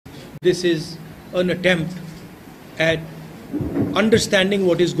This is an attempt at understanding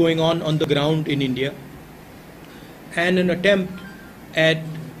what is going on the ground in India, and an attempt at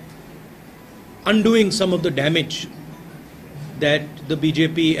undoing some of the damage that the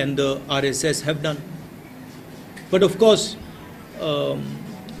BJP and the RSS have done. But of course,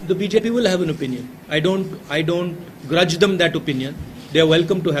 the BJP will have an opinion. I don't grudge them that opinion. They are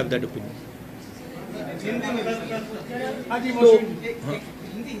welcome to have that opinion.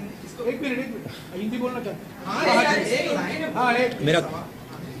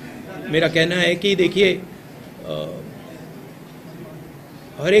 मेरा कहना है कि देखिए,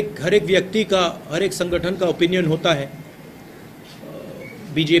 हर एक व्यक्ति का, हर एक संगठन का ओपिनियन होता है.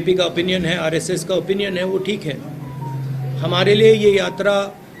 बीजेपी का ओपिनियन है, आरएसएस का ओपिनियन है, वो ठीक है. हमारे लिए ये यात्रा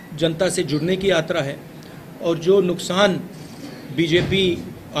जनता से जुड़ने की यात्रा है, और जो नुकसान बीजेपी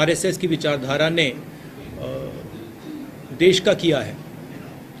आरएसएस की विचारधारा ने देश का किया है,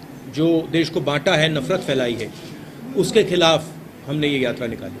 जो देश को बांटा है, नफरत फैलाई है, उसके खिलाफ हमने ये यात्रा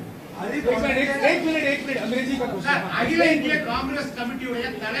निकाली. एक मिनट अंग्रेजी का क्वेश्चन. अखिल इंडिया कांग्रेस கமிட்டியுடைய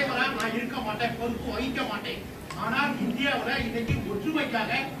தலைவரா நான் இருக்க மாட்டேன், பொறுப்பு வகிக்க மாட்டேன். ஆனால் இந்தியாவுல இன்னைக்கு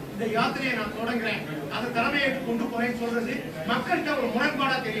ஒற்றுமைக்காக இந்த யாத்திரையை நான் தொடங்குறேன், அந்த தலைமையை கொண்டு போறேன்னு சொல்றது மக்களுக்கு ஒரு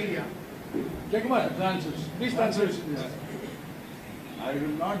முரண்பாடா தெரியலையா? Jayakumar, please translate. I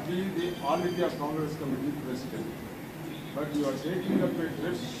will not be the All India Congress Committee president, but you are taking up a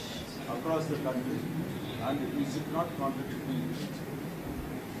trip across the country, and we should not contradict me.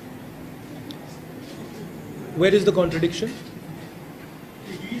 Where is the contradiction?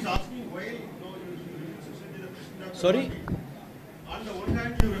 He is asking why no, you should be the president of the Sorry? party. On the one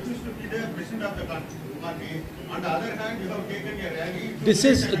hand, you refuse to be the president of the party. On the other hand, you have taken a rally. This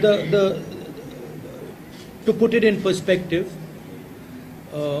is to put it in perspective,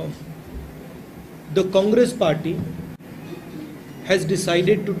 the Congress party has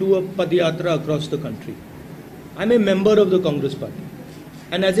decided to do a padayatra across the country. I'm a member of the Congress party,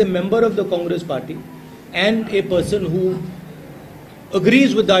 and as a member of the Congress party and a person who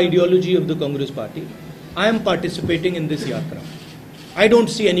agrees with the ideology of the Congress party, I am participating in this yatra. I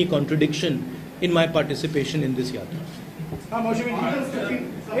don't see any contradiction in my participation in this yatra.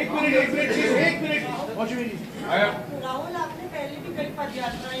 Rahul, आपने पहले भी कई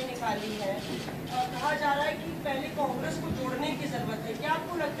पदयात्राएं निकाली है. कहा जा रहा है कि पहले कांग्रेस को जोड़ने की जरूरत है. क्या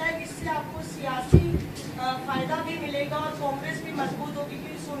आपको लगता है कि इससे आपको सियासी फायदा भी मिलेगा और कांग्रेस भी मजबूत होगी?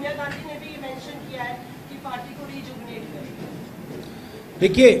 क्योंकि सोनिया गांधी ने भी मेंशन किया है कि पार्टी को रिजुविनेट करेगी.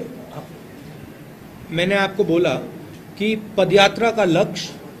 देखिए, मैंने आपको बोला कि पदयात्रा का लक्ष्य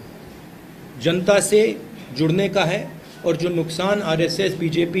जनता से जुड़ने का है, और जो नुकसान आरएसएस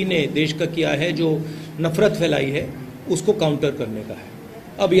बीजेपी ने देश का किया है, जो नफरत फैलाई है, उसको काउंटर करने का है.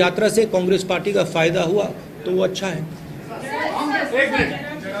 अब यात्रा से कांग्रेस पार्टी का फायदा हुआ तो वो अच्छा है.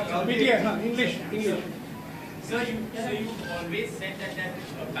 Sir, you always said that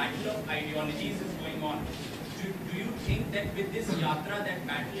a battle of ideologies is going on. Do you think that with this yatra that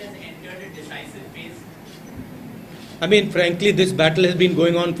battle has entered a decisive phase? I mean, frankly, this battle has been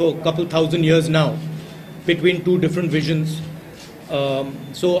going on for a couple thousand years now, between two different visions.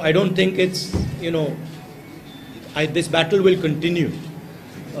 So I don't think it's, this battle will continue.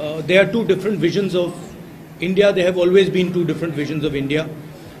 There are two different visions of India. There have always been two different visions of India.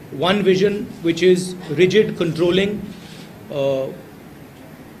 One vision which is rigid, controlling,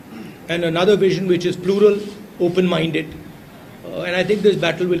 and another vision which is plural, open-minded. And I think this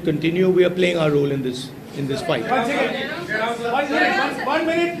battle will continue. We are playing our role in this fight. 1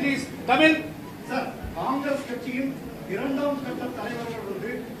 minute, please. Tamil. Sir, Congress கட்சியின் இரண்டாம் கட்ட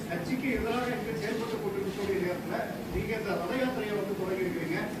தலைவர்கள் கட்சிக்கு எதிராக இங்கு செயல்பட்டு கொண்டிருக்கக்கூடிய நேரத்தில் நீங்க இந்த ரத யாத்திரையை தொடங்கி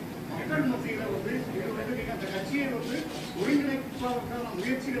இருக்கிறீங்க. மக்கள் மத்தியில இது நீங்க அந்த கட்சியை ஒருங்கிணைப்பதற்கான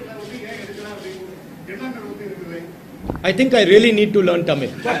முயற்சிகள் ஏன் எடுக்கலாம் அப்படின்னு எண்ணங்கள் இருக்குது. I think I really need to learn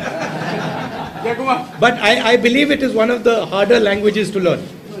Tamil. But I believe it is one of the harder languages to learn.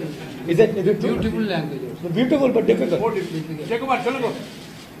 Is it beautiful language? Beautiful but difficult.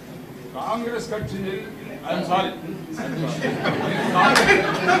 Congress Kachil, I'm sorry.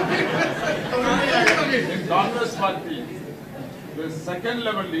 In Congress party, the second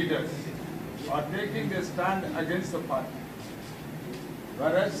level leaders are taking a stand against the party,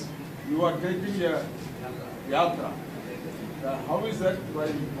 whereas you are taking a yatra. How is that?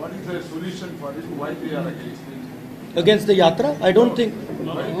 What is the solution for it? Why they are against it? Against the yatra? I don't think.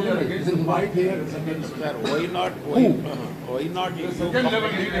 Why they are against the party? Why not? Why not? The second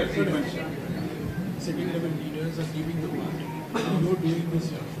level leaders you mentioned. Second level leaders are keeping the party. You're doing this.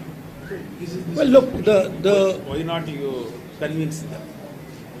 Well, look, Why not you convince them?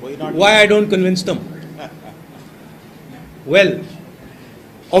 Why I don't convince them? Well,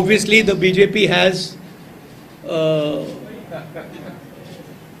 obviously the BJP has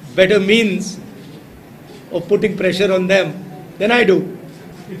better means of putting pressure on them than I do.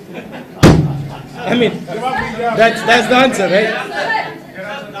 I mean, that's the answer, right?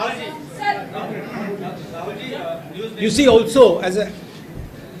 You see, also,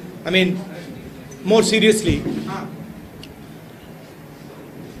 more seriously,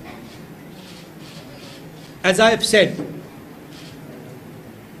 as I have said,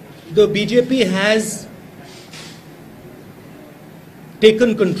 the BJP has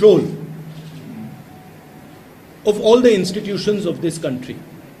taken control of all the institutions of this country.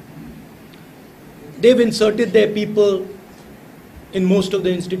 They've inserted their people in most of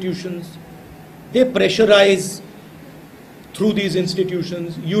the institutions. They pressurize through these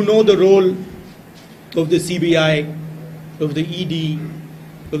institutions. You know the role of the CBI, of the ED,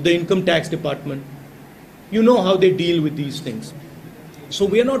 of the Income Tax Department. You know how they deal with these things. So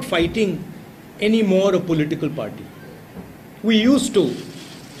we are not fighting any more a political party. We used to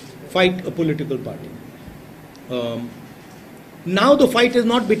fight a political party. Now the fight is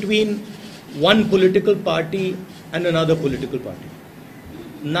not between one political party and another political party.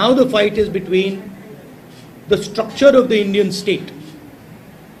 Now the fight is between the structure of the Indian state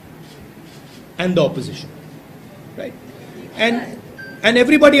and the opposition, right? And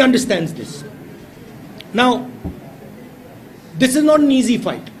everybody understands this. Now, this is not an easy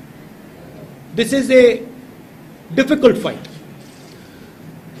fight. This is a difficult fight.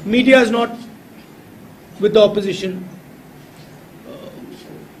 Media is not with the opposition,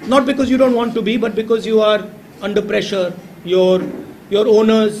 not because you don't want to be, but because you are under pressure. Your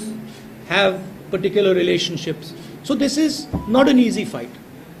owners have particular relationships. So this is not an easy fight.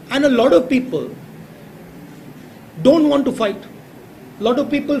 And a lot of people don't want to fight. A lot of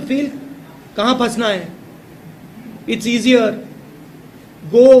people feel, kahan phasna hai? It's easier.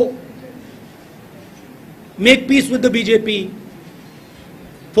 Go make peace with the BJP,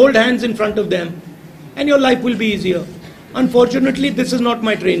 fold hands in front of them, and your life will be easier. Unfortunately, this is not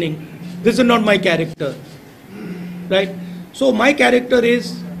my training. This is not my character. Right? So my character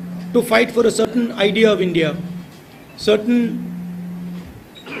is to fight for a certain idea of India, certain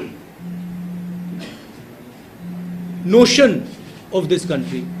notion of this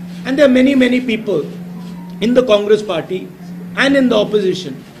country. And there are many, many people in the Congress party and in the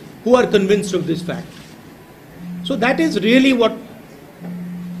opposition who are convinced of this fact. So that is really what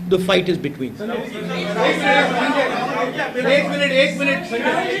the fight is between.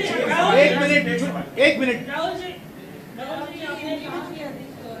 एक minute Rahul ji आपने कहा कि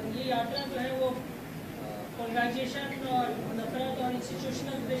ये यात्रा जो है वो polarisation और नफरत और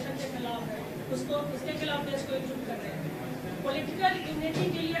इंस्टीट्यूशनल रिलेशन के खिलाफ है, उसके खिलाफ देश को एकजुट कर रहे हैं। पॉलिटिकल यूनिटी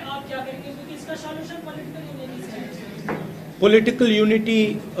के लिए आप क्या करेंगे, क्योंकि इसका सॉल्यूशन पॉलिटिकल यूनिटी से है। Political unity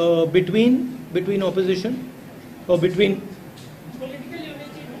between opposition or between political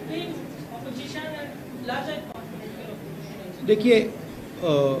unity between opposition and larger political opposition. देखिए,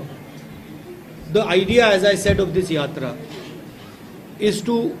 the idea, as I said, of this yatra is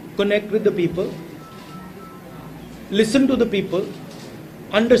to connect with the people, listen to the people,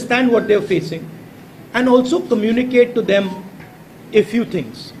 understand what they are facing, and also communicate to them a few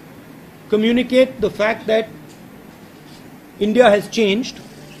things. Communicate the fact that India has changed.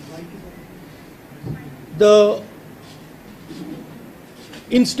 The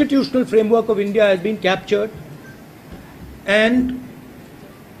institutional framework of India has been captured, and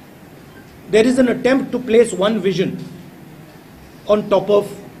there is an attempt to place one vision on top of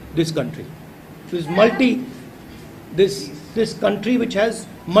this country. This country which has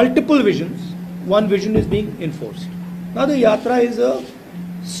multiple visions, one vision is being enforced. Now the yatra is a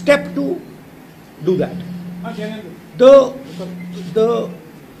step to do that. The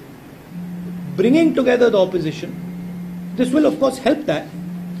bringing together the opposition, this will of course help that,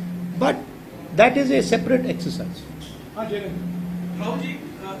 but that is a separate exercise. Rahul ji,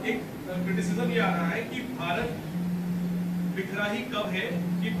 एक criticism ये आ रहा है कि भारत बिखरा ही कब है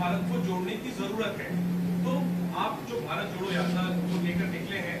कि भारत को जोड़ने की जरूरत है। तो आप जो भारत जोड़ो यात्रा को लेकर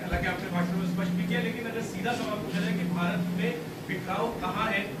निकले हैं, हालांकि आपने भाषण में स्पष्ट भी किया, लेकिन अगर सीधा सवाल पूछा जाए कि भारत में बिखराव कहाँ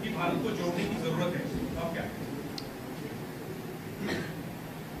है कि भारत को जोड़ने की जरूरत है, तो आप क्या कहें?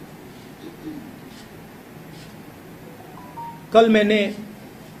 कल मैंने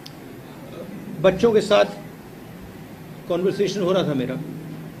बच्चों के साथ कॉन्वर्सेशन हो रहा था मेरा,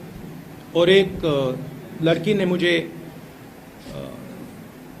 और एक लड़की ने मुझे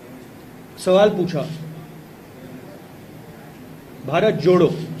सवाल पूछा, भारत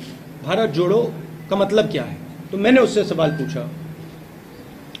जोड़ो का मतलब क्या है? तो मैंने उससे सवाल पूछा,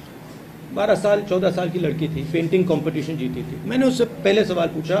 12 साल 14 साल की लड़की थी, पेंटिंग कंपटीशन जीती थी। मैंने उससे पहले सवाल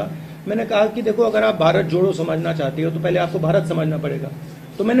पूछा, मैंने कहा कि देखो अगर आप भारत जोड़ो समझना चाहती हो तो पहले आपको भारत समझना पड़ेगा।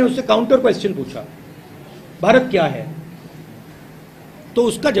 तो मैंने उससे काउंटर क्वेश्चन पूछा, भारत क्या है? तो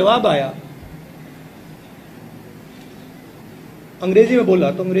उसका जवाब आया, अंग्रेजी में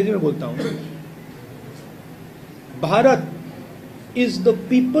बोला तो अंग्रेजी में बोलता हूं, Bharat is the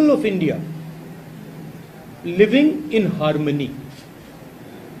people of India living in harmony.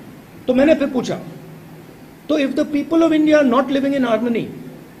 तो मैंने फिर पूछा, तो if the people of India are not living in harmony,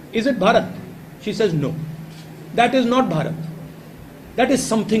 is it Bharat? She says no, that is not Bharat, that is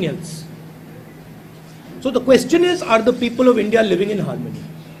something else. So the question is, are the people of India living in harmony?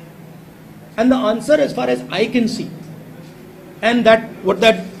 And the answer, as far as I can see, and that what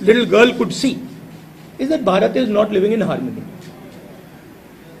that little girl could see, is that Bharat is not living in harmony.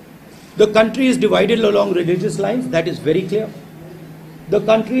 The country is divided along religious lines, that is very clear. The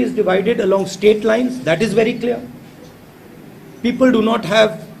country is divided along state lines, that is very clear. People do not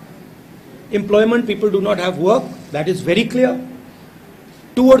have employment, people do not have work, that is very clear.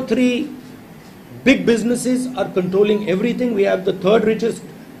 2 or 3 big businesses are controlling everything. We have the 3rd richest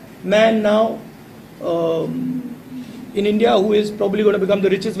man now in India, who is probably going to become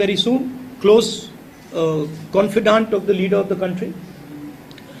the richest very soon, close confidant of the leader of the country.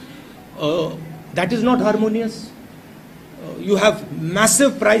 That is not harmonious. You have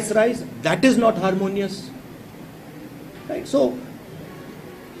massive price rise, that is not harmonious. Right? So,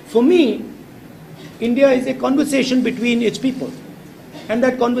 for me, India is a conversation between its people, and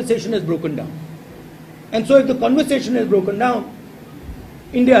that conversation has broken down. And so if the conversation has broken down,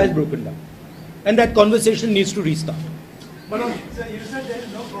 India has broken down. And that conversation needs to restart. Manoj, sir, you said there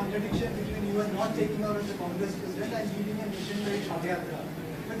is no contradiction between you and not taking over as the Congress president and leading a missionary Padayatra.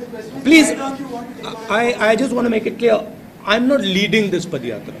 But the question is, Please, why don't you want to take over I just want to make it clear, I'm not leading this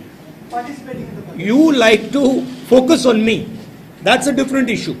Padayatra. participating in the Padayatra? You like to focus on me. That's a different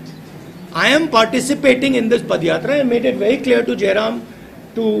issue. I am participating in this Padayatra. I made it very clear to Jairam,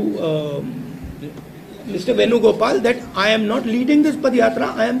 to Mr. Venugopal, that I am not leading this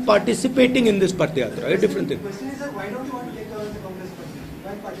Padayatra, I am participating in this Padayatra. A different thing. The question is, sir, why don't you want to take over as the Congress president?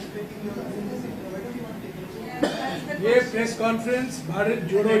 While participating in this, why don't you want to take over? ये press conference Bharat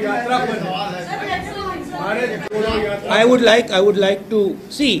जोड़ो यात्रा पर भारत जोड़ो यात्रा I would like to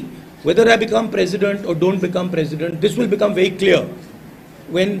see whether I become president or don't become president. This will become very clear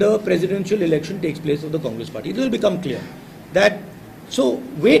when the presidential election takes place of the Congress party. It will become clear that, so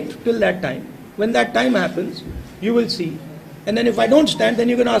wait till that time. When that time happens, you will see. And then if I don't stand, then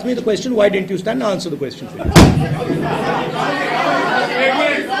you can ask me the question, why didn't you stand? I'll answer the question for you.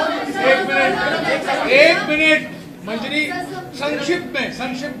 एक minute मंजरी संक्षिप्त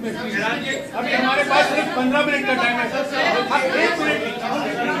में please अभी हमारे पास सिर्फ 15 minute का time है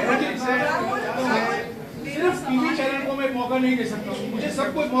सिर्फ TV channel को मैं मौका नहीं दे सकता हूँ मुझे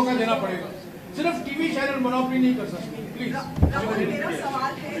सबको मौका देना पड़ेगा सिर्फ टीवी चैनल मोनोपोली नहीं कर सकते प्लीज मेरा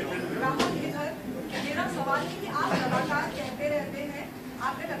सवाल है मेरा सवाल है कि आप लगातार कहते रहते हैं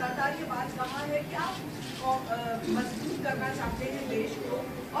आपने लगातार ये बात कहा है कि आप मजबूत करना चाहते हैं देश को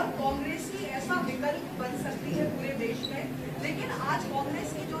और कांग्रेस ही ऐसा विकल्प बन सकती है पूरे देश में लेकिन आज कांग्रेस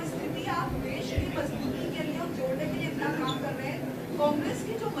की जो स्थिति आप देश की मजबूती के लिए और जोड़ने के लिए इतना काम कर रहे हैं कांग्रेस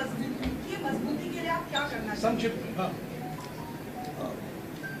की जो मजबूती के लिए आप क्या करना चाहते हैं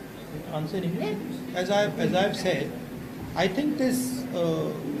Answering as I've said, I think this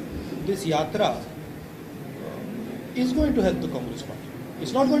yatra is going to help the Congress party.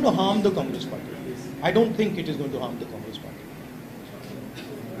 It's not going to harm the Congress party. I don't think it is going to harm the Congress party.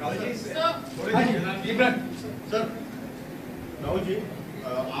 Sir Rahul ji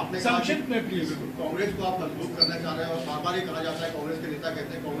आपने संक्षिप्त में please Congress को आप मजबूत करना चाह रहे हैं और बार-बार ये कहा जाता है कांग्रेस के नेता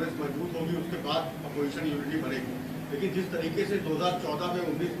कहते हैं कांग्रेस मजबूत होगी उसके बाद अपोजिशन यूनिटी बनेगी लेकिन जिस तरीके से 2014 में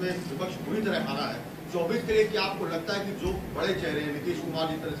 19 में विपक्ष पूरी तरह हारा है 24 के लिए क्या आपको लगता है कि जो बड़े चेहरे हैं नीतीश कुमार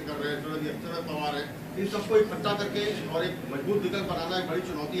जिस तरह से कर रहे हैं अक्षर पवार है इन सबको इकट्ठा करके और एक मजबूत विकल्प बनाना एक बड़ी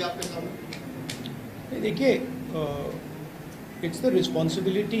चुनौती आपके सामने देखिए it's the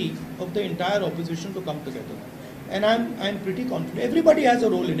responsibility of the entire opposition to come together and I'm pretty confident everybody has a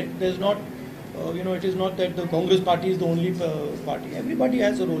role in it. There's not it is not that the Congress party is the only party. Everybody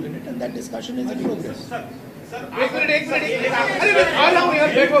has a role in it and that discussion is in progress. एक minute अरे मैं आ रहा हूँ यार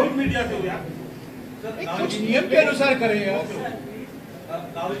देखो कुछ नियम के अनुसार करें यार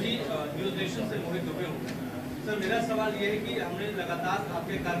राहुल जी न्यूज नेशन से मोहित दुबे हूँ सर मेरा सवाल ये है कि हमने लगातार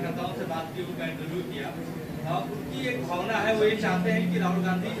आपके कार्यकर्ताओं से बात की उनका इंटरव्यू किया उनकी एक भावना है वो ये चाहते हैं कि राहुल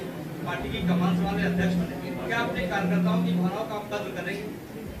गांधी पार्टी की कमान संभालने अध्यक्ष बने क्या अपने कार्यकर्ताओं की भावनाओं का आप कद्र करेंगे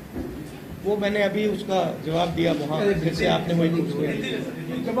वो मैंने अभी उसका जवाब दिया वहाँ, जैसे आपने वही पूछ लिया।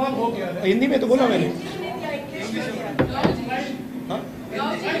 जवाब हो गया है। हिंदी में तो बोला मैंने। हाँ?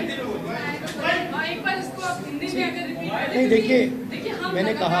 एक बार इसको आप हिंदी में अगर रिपीट करें। नहीं, देखिए हम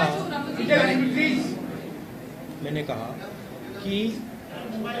मैंने कहा कि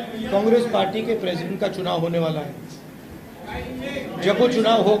कांग्रेस पार्टी के प्रेसिडेंट का चुनाव होने वाला है। जब वो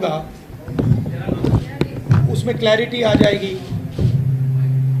चुनाव होगा उसमें क्लैरिटी आ जाएगी,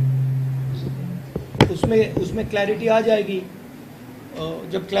 उसमें क्लैरिटी आ जाएगी।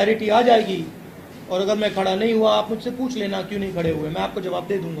 जब क्लैरिटी आ जाएगी और अगर मैं खड़ा नहीं हुआ, आप मुझसे पूछ लेना क्यों नहीं खड़े हुए, मैं आपको जवाब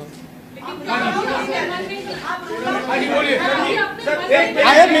दे दूंगा। I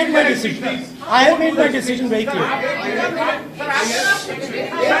have made my decision. I have made my decision very clear.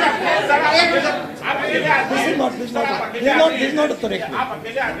 This is not a correct way. आप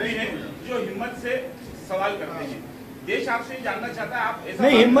अकेले आदमी हैं जो हिम्मत से सवाल करते हैं। देश आपसे जानना चाहता है, आप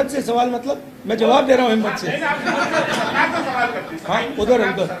नहीं, हिम्मत से सवाल मतलब मैं जवाब दे रहा हूँ हिम्मत से। सरकार से सवाल करते हैं। हाँ, उधर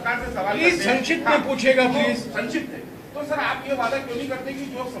सरकार से सवाल प्लीज संक्षिप्त में पूछेगा प्लीज। संक्षिप्त है तो सर आप ये वादा क्यों नहीं करते कि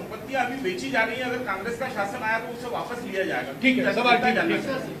जो संपत्तियां अभी बेची जा रही है, अगर कांग्रेस का शासन आया तो उसे वापस लिया जाएगा? ठीक है, सवाल ठीक है,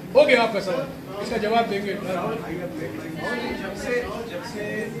 हो गया आपका सवाल, इसका जवाब देंगे। जब से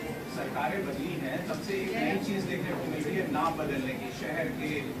सरकारें बदली हैं तब से एक नई चीज देखने को मिल रही है, नाम बदलने की। शहर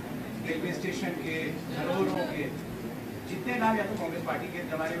के, रेलवे स्टेशन के, धरोहरों के, जितने नाम या तो कांग्रेस पार्टी के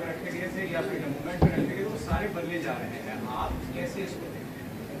जमाने में रखे गए थे या फ्रीडम मूवमेंट में रखे गए, वो सारे बदले जा रहे हैं। आप कैसे इसको देखते हैं?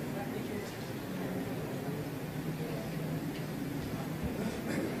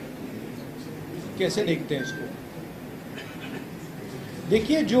 कैसे देखते हैं इसको?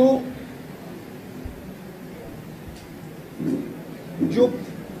 देखिए, जो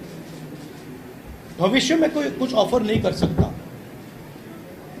भविष्य में कोई कुछ ऑफर नहीं कर सकता,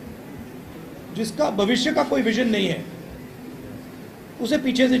 जिसका भविष्य का कोई विजन नहीं है, उसे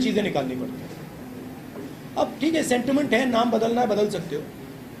पीछे से चीजें निकालनी पड़ती हैं। अब ठीक है, सेंटिमेंट है, नाम बदलना है, बदल सकते हो,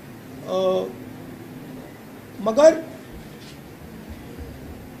 मगर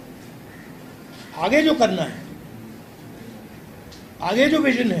आगे जो करना है, आगे जो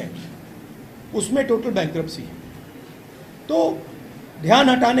विजन है, उसमें टोटल बैंक्रप्सी है। तो ध्यान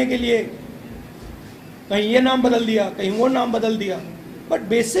हटाने के लिए कहीं ये नाम बदल दिया, कहीं वो नाम बदल दिया, but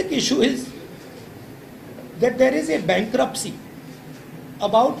basic issue is that there is a bankruptcy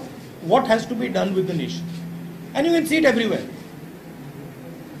about what has to be done with the nation, and you can see it everywhere.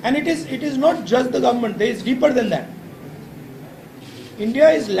 And it is not just the government, there is deeper than that. India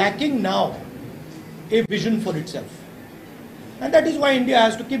is lacking now a vision for itself, and that is why India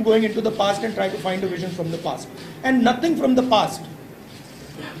has to keep going into the past and try to find a vision from the past, and nothing from the past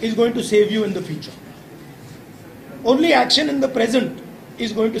is going to save you in the future. Only action in the present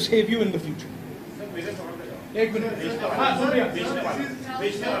is going to save you in the future. एक minute,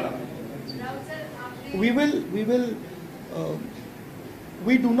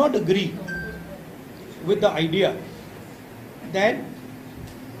 we do not agree with the idea that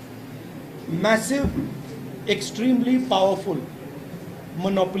massive, extremely powerful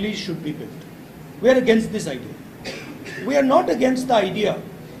monopolies should be built. We are against this idea. We are not against the idea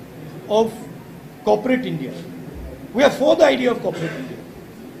of corporate India. We are for the idea of corporate India.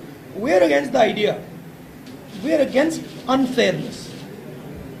 We are against the idea. We are against unfairness.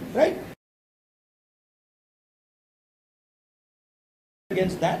 Right?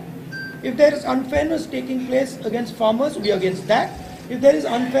 Against that. If there is unfairness taking place against farmers, we are against that. If there is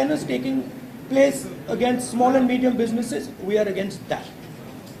unfairness taking place against small and medium businesses, we are against that.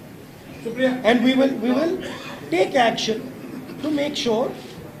 And we will take action to make sure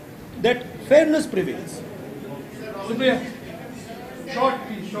that fairness prevails. Supriya, short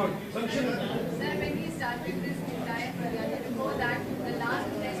please, short. Sir, when we started this entire program, before that, the last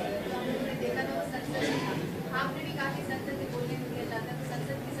test हमने देखा था वो संसद में था। आपने भी कहा कि संसद में बोलने नहीं दिया जाता, तो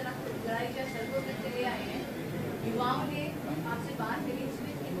संसद की तरफ लड़ाई का सड़कों तक चले आए हैं। युवाओं ने आपसे बात करी,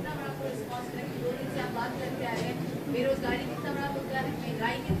 उसमें कितना बड़ा आपको रिस्पॉन्स मिला कि 2 दिन से आप बात करके आए हैं, बेरोजगारी कितना बड़ा मुद्दा है,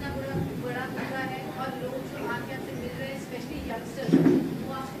 महंगाई कितना बड़ा मुद्दा है, और लोग जो आके आपसे मिल रहे हैं, स्पेशली यंगस्टर्स,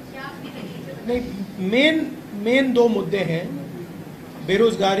 वो आपको क्या अपनी नहीं, मेन 2 मुद्दे हैं,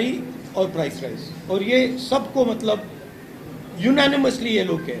 बेरोजगारी और प्राइस राइज, और ये सबको मतलब यूनानिमसली ये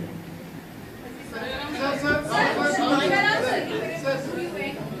लोग कह रहे हैं।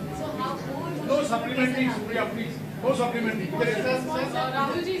 No supplementary, Supriya, please. No supplementary.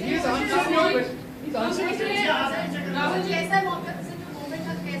 Rahul ji, He has answered your question. He's answered. Rahul ji, ऐसा मौका से जो मोमेंट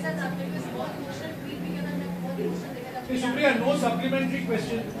था कैसा था? मेरे को बहुत इमोशनल फील भी किया था, मैं बहुत इमोशनल देखा था। Supriya, no supplementary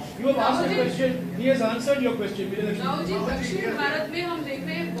question. You have asked a question. He has answered your question. Rahul ji, दक्षिण भारत में हम देख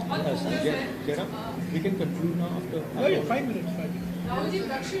रहे हैं बहुत फोकस है। We can conclude now after. 5 minutes. Rahul ji,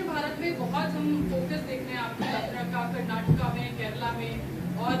 दक्षिण भारत में बहुत हम फोकस देख रहे हैं आपकी यात्रा का, कर्नाटका में, केरला में,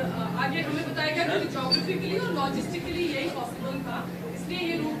 और आगे हमें बताया गया कि ज्योग्राफिकली और लॉजिस्टिकली यही पॉसिबल था, इसलिए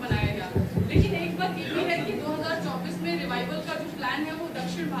ये रूट बनाया गया। लेकिन एक बात ये भी है कि 2024 में रिवाइवल का जो प्लान है वो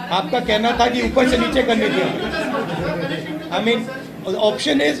दक्षिण भारत आपका कहना था कि ऊपर से नीचे करने दिया। I mean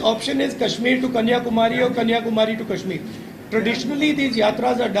option is Kashmir to Kanyakumari or Kanyakumari to Kashmir. Traditionally, these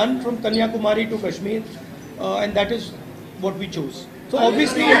yatras are done from Kanyakumari to Kashmir, and that is what we chose. So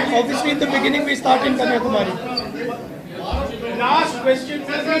obviously in the beginning we start in Kanyakumari. Last question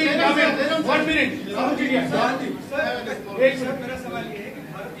 1 minute. मेरा सवाल ये है कि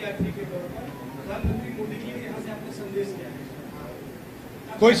भारत यात्री के तौर पर प्रधानमंत्री मोदी के लिए यहाँ से आपने संदेश क्या है?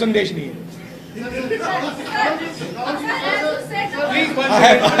 कोई संदेश नहीं है। Please, I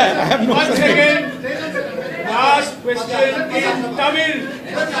have no one second. Last question in Tamil.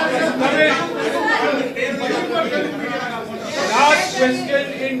 Last question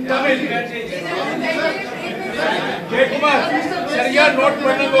in Tamil. Jaikumar, सरिया नोट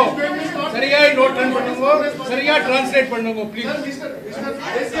पढ़ने को, सरिया नोट रन पढ़ने को, सरिया ट्रांसलेट पढ़ने को, प्लीज।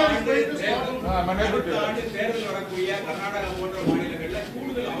 கர்நாடகா போன்ற மாநிலங்களில்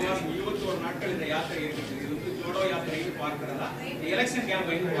கூடுதல் அவகாசம் 21 நாட்கள் இந்த யாத்திரை இருக்கிறது. இது வந்து Jodo யாத்திரைன்னு பார்க்கிறதா, election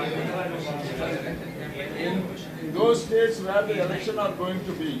campaign பார்க்கிறதா? In those states where the election are going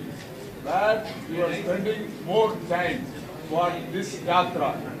to be, where you are spending more time for this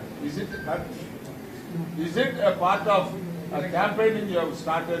yatra, is it a part of a campaigning you have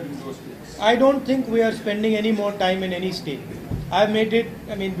started in those states? I don't think we are spending any more time in any state. I've made it.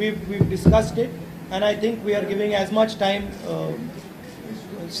 I mean, we've discussed it, and I think we are giving as much time,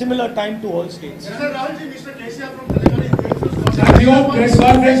 similar time to all states. Rahul ji, Mr. KCR from Telangana is going to साथियों, press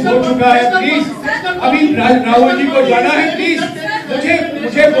conference हो चुका है, please अभी राहुल जी को जाना है, please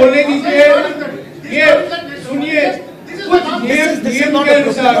मुझे बोलने दीजिए। ये सुनिए, कुछ नियम के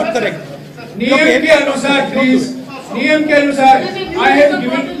अनुसार, प्लीज नियम के अनुसार I have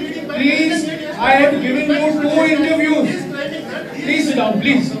given you 2 interviews. Please sit down,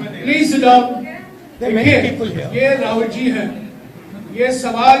 please sit down. ये राहुल जी हैं, ये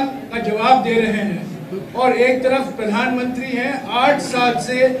सवाल का जवाब दे रहे हैं, और एक तरफ प्रधानमंत्री हैं, 8 साल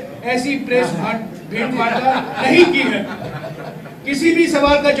से ऐसी प्रेस भेंट वार्ता नहीं की है, किसी भी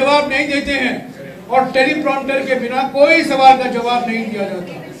सवाल का जवाब नहीं देते हैं, और टेलीप्रॉम्प्टर के बिना कोई सवाल का जवाब नहीं दिया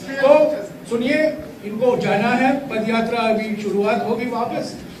जाता। तो सुनिए, इनको जाना है, पदयात्रा अभी शुरुआत होगी वापस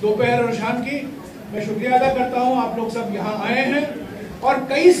दोपहर और शाम की। मैं शुक्रिया अदा करता हूं, आप लोग सब यहाँ आए हैं, और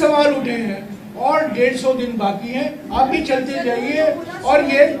कई सवाल उठे हैं, और 150 दिन बाकी हैं। आप भी चलते जाइए और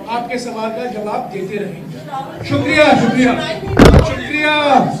ये आपके सवाल का जवाब देते रहेंगे। शुक्रिया शुक्रिया शुक्रिया।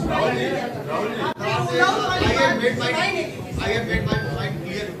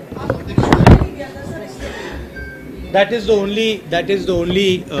 That is the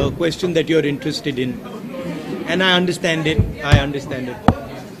only question that you are interested in, and I understand it.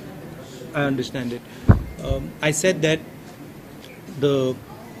 I said that the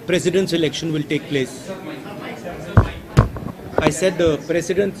president's election will take place.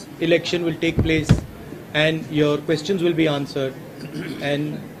 And your questions will be answered.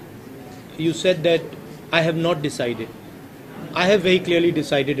 And you said that I have not decided. I have very clearly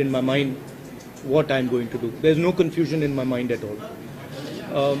decided in my mind what I am going to do. There is no confusion in my mind at all.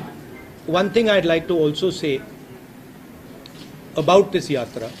 One thing I'd like to also say about this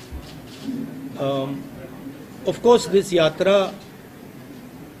yatra. Of course, this yatra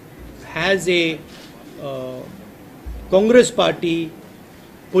has a Congress party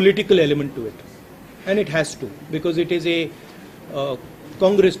political element to it, and it has to, because it is a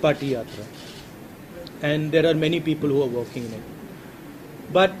Congress party yatra, and there are many people who are working in it.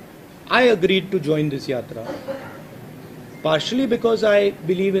 But I agreed to join this yatra partially because I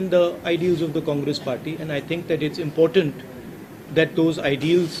believe in the ideals of the Congress party, and I think that it's important that those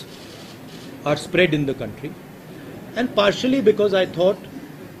ideals are spread in the country, and partially because I thought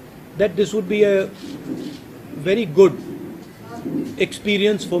that this would be a very good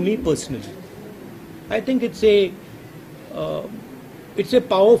experience for me personally. I think it's a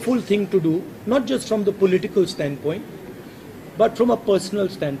powerful thing to do, not just from the political standpoint, but from a personal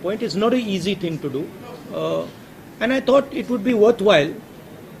standpoint. It's not an easy thing to do, and I thought it would be worthwhile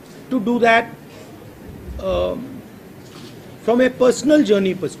to do that from a personal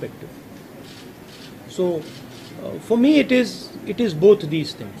journey perspective. So for me it is both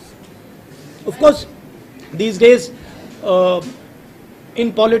these things. Of course, these days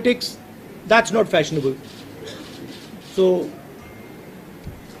in politics that's not fashionable, so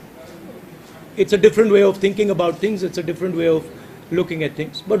it's a different way of thinking about things, it's a different way of looking at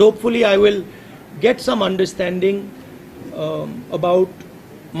things. But hopefully I will get some understanding about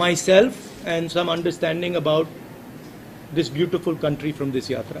myself and some understanding about this beautiful country from this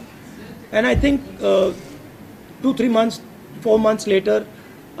yatra. And I think 2-3 months, 4 months later,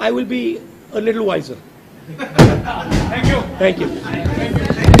 I will be a little wiser. Thank you. Thank you.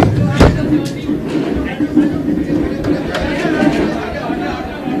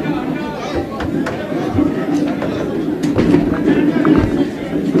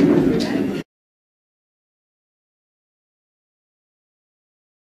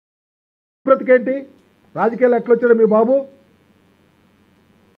 బ్రతికేంటి రాజకీయాలు ఎట్లొచ్చాడు మీ బాబు